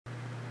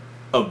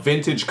A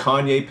vintage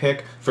Kanye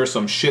pick for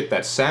some shit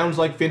that sounds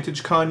like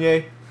vintage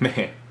Kanye?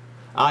 Man,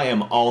 I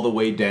am all the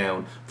way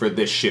down for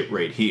this shit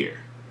right here.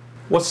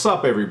 What's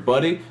up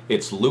everybody?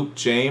 It's Luke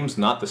James,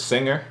 not the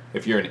singer.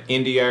 If you're an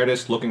indie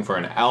artist looking for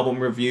an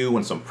album review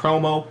and some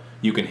promo,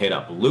 you can hit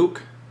up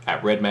Luke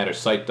at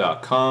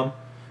redmattersite.com.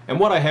 And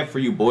what I have for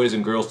you boys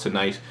and girls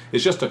tonight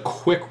is just a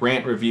quick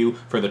rant review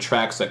for the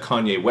tracks that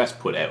Kanye West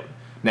put out.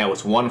 Now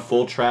it's one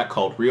full track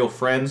called Real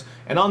Friends,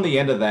 and on the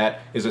end of that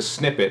is a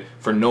snippet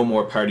for No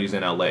More Parties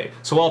in LA.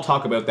 So I'll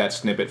talk about that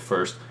snippet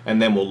first, and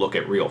then we'll look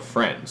at Real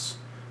Friends.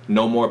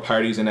 No More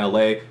Parties in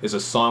LA is a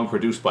song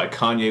produced by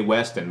Kanye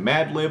West and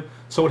Madlib,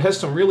 so it has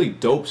some really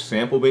dope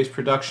sample-based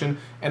production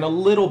and a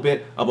little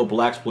bit of a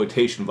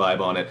blaxploitation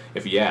vibe on it,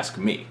 if you ask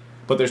me.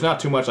 But there's not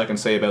too much I can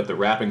say about the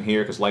rapping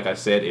here because, like I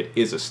said, it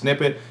is a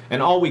snippet,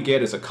 and all we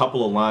get is a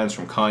couple of lines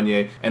from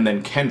Kanye, and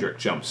then Kendrick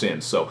jumps in.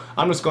 So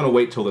I'm just going to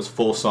wait till this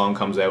full song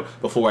comes out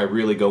before I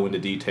really go into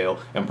detail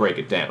and break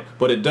it down.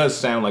 But it does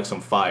sound like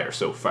some fire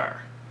so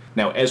far.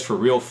 Now, as for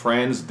Real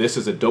Friends, this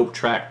is a dope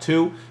track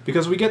too,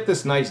 because we get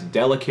this nice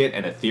delicate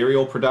and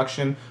ethereal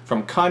production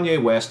from Kanye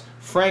West,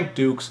 Frank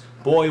Dukes,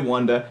 Boy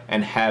Wonder,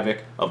 and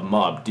Havoc of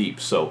Mobb Deep.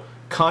 So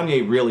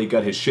Kanye really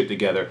got his shit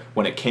together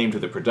when it came to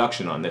the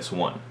production on this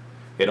one.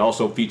 It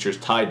also features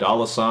Ty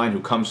Dolla $ign, who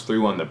comes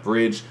through on the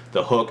bridge,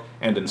 the hook,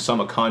 and in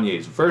some of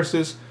Kanye's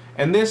verses.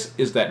 And this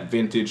is that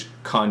vintage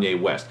Kanye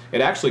West.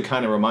 It actually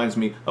kind of reminds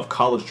me of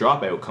College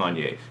Dropout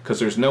Kanye, because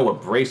there's no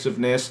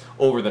abrasiveness,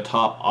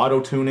 over-the-top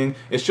auto-tuning.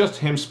 It's just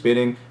him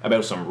spitting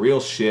about some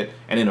real shit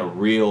and in a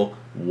real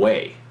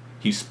way.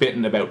 He's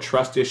spitting about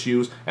trust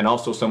issues and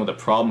also some of the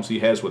problems he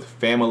has with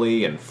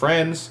family and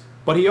friends.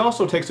 But he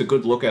also takes a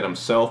good look at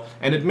himself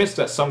and admits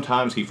that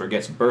sometimes he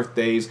forgets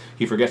birthdays,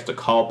 he forgets to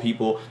call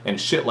people,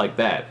 and shit like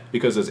that.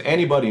 Because as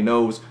anybody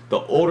knows, the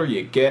older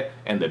you get,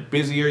 and the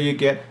busier you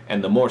get,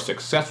 and the more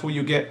successful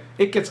you get,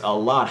 it gets a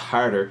lot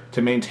harder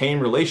to maintain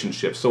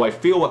relationships. So I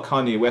feel what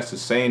Kanye West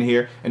is saying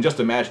here, and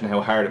just imagine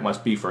how hard it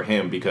must be for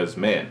him because,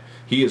 man,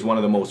 he is one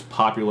of the most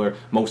popular,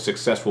 most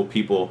successful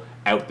people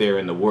out there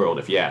in the world,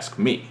 if you ask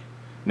me.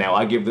 Now,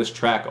 I give this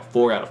track a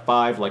 4 out of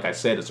 5. Like I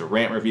said, it's a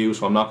rant review,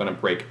 so I'm not going to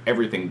break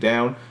everything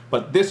down.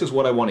 But this is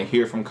what I want to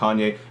hear from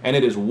Kanye, and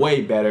it is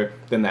way better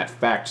than that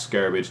facts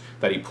garbage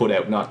that he put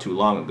out not too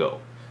long ago.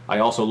 I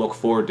also look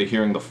forward to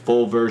hearing the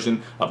full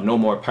version of No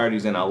More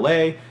Parties in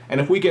LA, and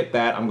if we get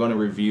that, I'm going to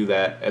review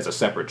that as a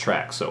separate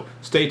track. So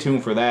stay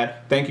tuned for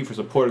that. Thank you for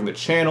supporting the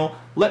channel.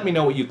 Let me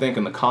know what you think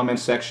in the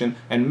comments section,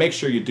 and make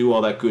sure you do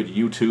all that good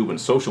YouTube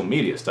and social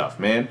media stuff,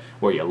 man,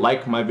 where you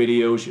like my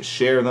videos, you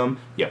share them,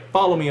 you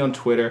follow me on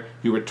Twitter,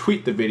 you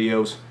retweet the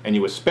videos, and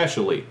you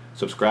especially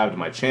subscribe to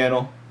my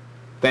channel.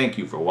 Thank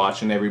you for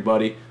watching,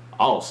 everybody.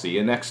 I'll see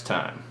you next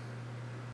time.